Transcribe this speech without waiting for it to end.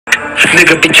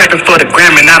Nigga be capping for the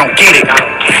gram and I don't get it.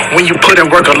 When you put in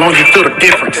work alone, you feel the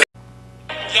difference.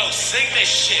 Yo, sing this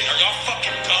shit. Are y'all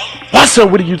fucking dumb? What's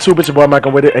up with the YouTube? It's your boy Marc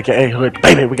with it, aka Hood.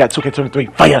 Baby, we got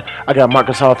 2K23 fire. I got Marc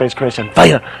Gasol face creation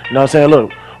fire. You know what I'm saying?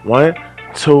 Look, 1,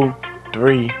 2,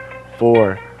 3,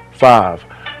 4, 5.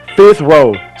 Fifth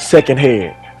row, second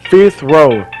head. Fifth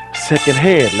row, second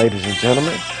head, ladies and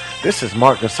gentlemen. This is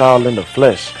Marc Gasol in the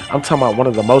flesh. I'm talking about one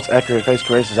of the most accurate face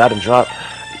creations I done dropped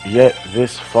yet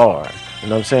this far. You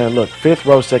know what I'm saying? Look, fifth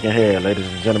row, second head,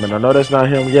 ladies and gentlemen. I know that's not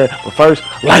him yet, but first,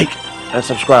 like and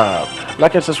subscribe.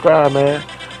 Like and subscribe, man.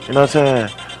 You know what I'm saying?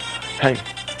 Hey.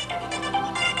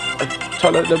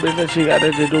 Told that little bitch that she got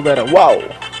to do better. Whoa.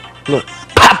 Look.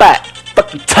 Pop back.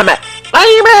 Fuck you, time out. I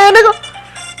ain't mad, nigga.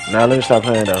 Now let me stop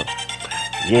playing, though.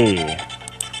 Yeah.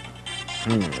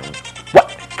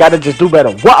 What? Gotta just do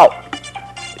better. Whoa.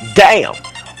 Damn.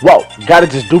 Whoa. Gotta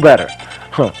just do better.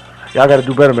 Huh. Y'all gotta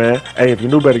do better, man. Hey, if you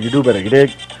knew better, you do better. You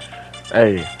dig?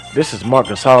 Hey. This is Marc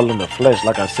Gasol in the flesh,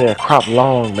 like I said, crop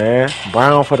long, man.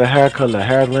 Brown for the hair color,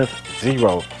 hair length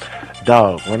 0.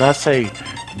 Dog, when I say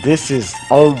this is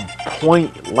on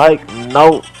point like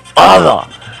no other,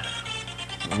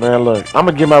 man, look, I'm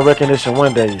gonna get my recognition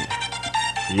one day.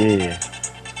 Yeah,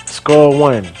 score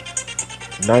 1,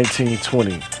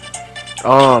 1920.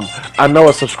 I know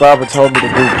a subscriber told me to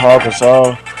do Marc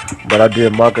Gasol, but I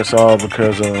did Marc Gasol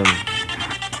because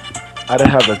I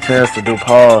didn't have the chance to do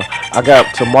Paul. I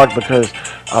got to Marc because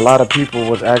a lot of people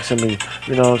was asking me,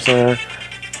 you know what I'm saying,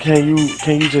 can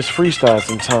you just freestyle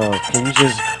sometimes? Can you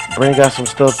just bring out some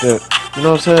stuff that, you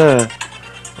know what I'm saying?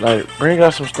 Like, bring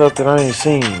out some stuff that I ain't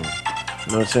seen. You know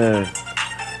what I'm saying?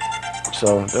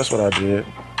 So, that's what I did.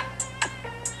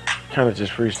 Kind of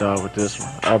just freestyle with this one.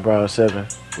 Eyebrow 7,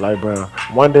 light brown.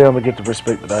 One day I'm going to get the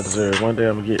respect that I deserve. One day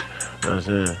I'm going to get, you know what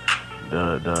I'm saying,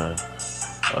 the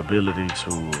ability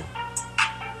to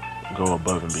go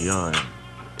above and beyond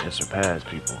and surpass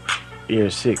people. Year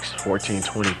 6, 14,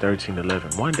 20, 13,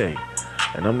 11. One day.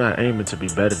 And I'm not aiming to be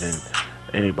better than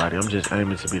anybody. I'm just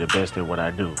aiming to be the best at what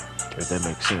I do, if that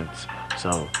makes sense.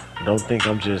 So don't think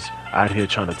I'm just out here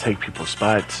trying to take people's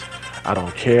spots. I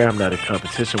don't care. I'm not in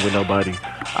competition with nobody.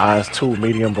 Eyes 2,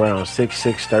 medium brown,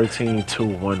 6'6", 13, 2,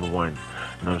 1, 1. You know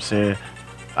what I'm saying?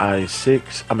 Eyes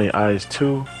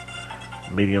 2,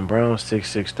 medium brown,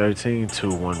 6'6", 13,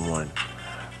 2, 1, 1.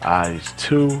 Eyes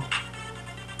 2,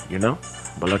 you know?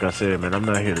 But like I said, man, I'm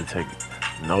not here to take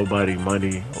nobody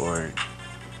money or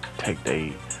take their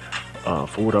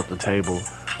food off the table.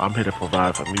 I'm here to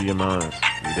provide for medium minds.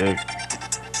 You dig?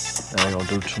 I ain't gonna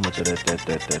do too much of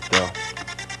that.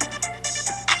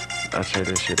 I say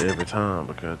this shit every time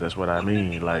because that's what I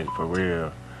mean. Like, for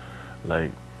real.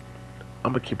 Like,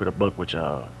 I'm gonna keep it a buck with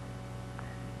y'all.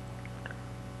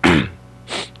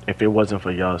 If it wasn't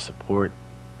for y'all's support,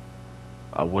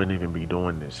 I wouldn't even be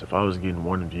doing this. If I was getting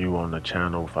 1 view on the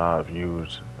channel, 5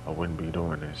 views, I wouldn't be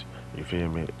doing this. You feel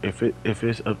me? If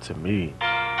it's up to me,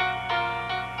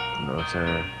 you know what I'm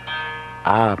saying?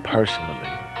 I personally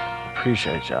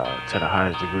appreciate y'all to the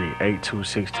highest degree.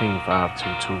 8216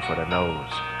 522 for the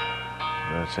nose.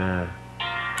 You know what I'm saying?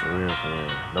 For real.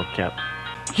 No cap.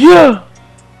 Yeah.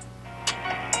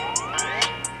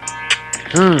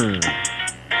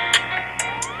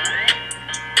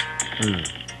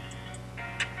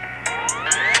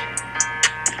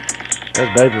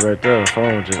 That's baby right there.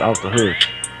 Phone just off the hook.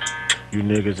 You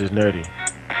niggas is nerdy.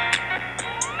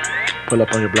 Pull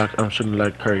up on your block, I'm shooting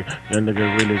like Curry. Young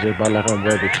nigga really just ball like I'm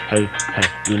worthy. Hey,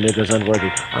 you niggas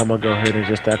unworthy. I'ma go ahead and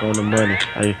just stack on the money.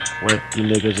 Hey, what? You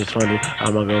niggas is funny.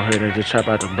 I'ma go ahead and just chop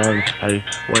out the bundle. Hey,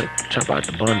 what? Chop out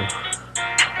the bundle.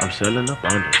 I'm selling the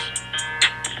bundles.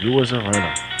 You was a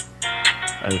runner.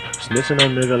 Hey, snitching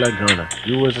on nigga like Gunner.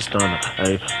 You was a stunner.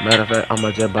 Hey, matter of fact,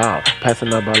 I'ma just bow. Passing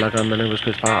that ball like my name was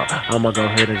Chris Paul. I'ma go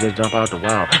ahead and just jump out the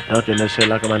wall. Dunking that shit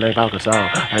like my name Marc Gasol.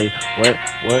 Hey, what?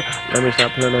 Let me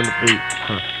stop playing on the beat.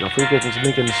 Your freak is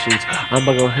sneaking the sheets.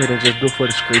 I'ma go ahead and just do for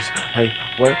the streets. Hey,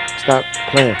 what? Stop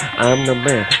playing. I'm the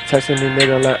man. Texting me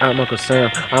nigga like I'm Uncle Sam.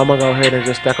 I'ma go ahead and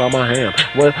just stack on my ham.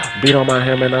 What? Beat on my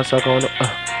ham and I suck on the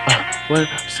what?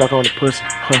 Suck on the pussy.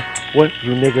 What?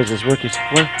 You niggas is rookies.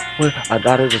 What? I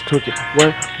thought it just took it.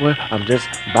 What? I'm just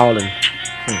balling.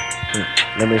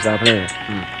 Let me stop playing.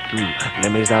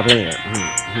 Let me stop playing.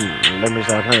 Let me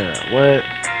stop playing. What?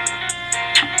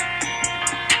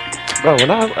 Bro,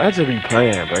 when I just be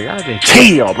playing, bro. Y'all just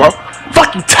chill, bro.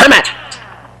 Fuck you, time out.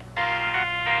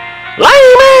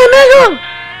 Lame man, nigga.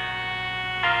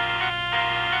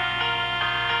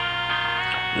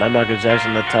 Like Michael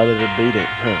Jackson, I told her to beat it.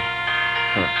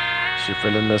 She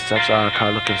feeling the steps, so I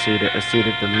call her conceited.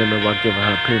 Exceeded the limit while giving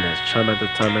her penis. Trying at the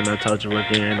time, and I told you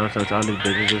again. No sense, all these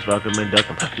bitches just fucking me, duck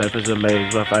 'em. Life is a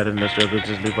maze, we're fighting the struggle.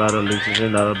 Just leave out the leeches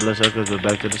and all the blood suckers. But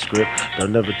back to the script,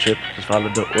 don't never trip. Just follow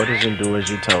the orders and do as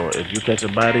you told. If you catch a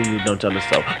body, you don't tell us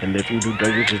so. And if you do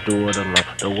dirt, you just do it alone.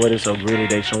 The word is so gritty,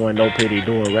 they showing no pity.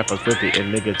 Doing rappers 50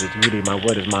 and niggas is beauty. My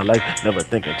word is my life, never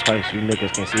thinking twice. You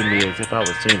niggas can see me as if I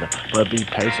was Cena. But be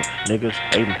patient, niggas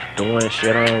hating, doing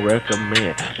shit I don't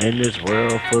recommend. In this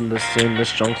world full of sin, the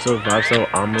strong survive, so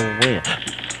I'ma win.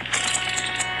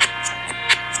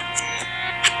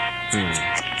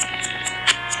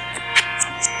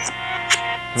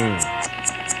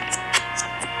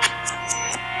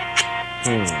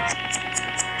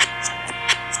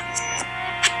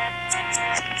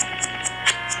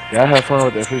 Y'all have fun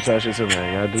with that freestyle shit too,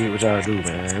 man. Y'all do what y'all do,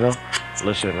 man. You know?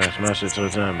 Little shit, man. Smash shit to the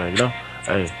time, man. You know?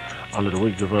 Hey, only the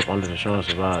weak give up, only the strong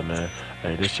survive, man.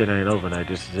 Hey, this shit ain't overnight.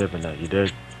 This is every night. You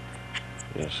dig?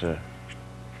 Yes, sir.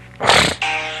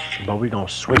 But we gonna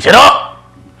switch it up!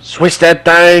 Switch that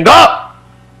thing up!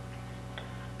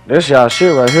 This y'all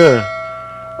shit right here.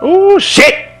 Ooh,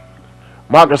 shit!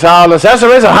 Marcus all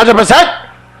accessories, 100%!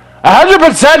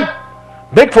 100%!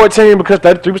 Big 14 because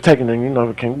 33 was taken, and you know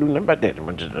we can't do nothing about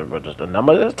that. Just the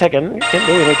number that's taken, you can't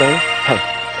do anything. Hey.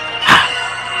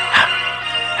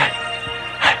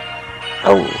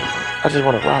 Oh, I just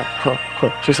want to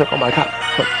rock. She suck on my cock.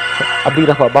 I beat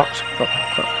up her box.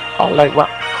 All like rock.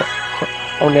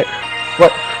 On that.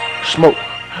 What? Smoke.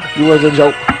 You was a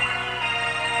joke.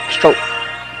 Stroke.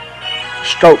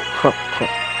 Stroke.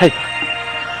 Hey.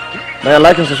 Man,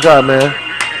 like and subscribe, man.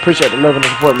 Appreciate the love and the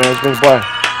support, man. It's been boy.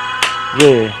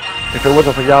 Yeah, if it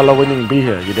wasn't for y'all, I wouldn't even be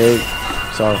here, you dig?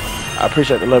 So, I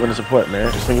appreciate the love and the support, man.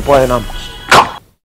 It's been your boy, and I'm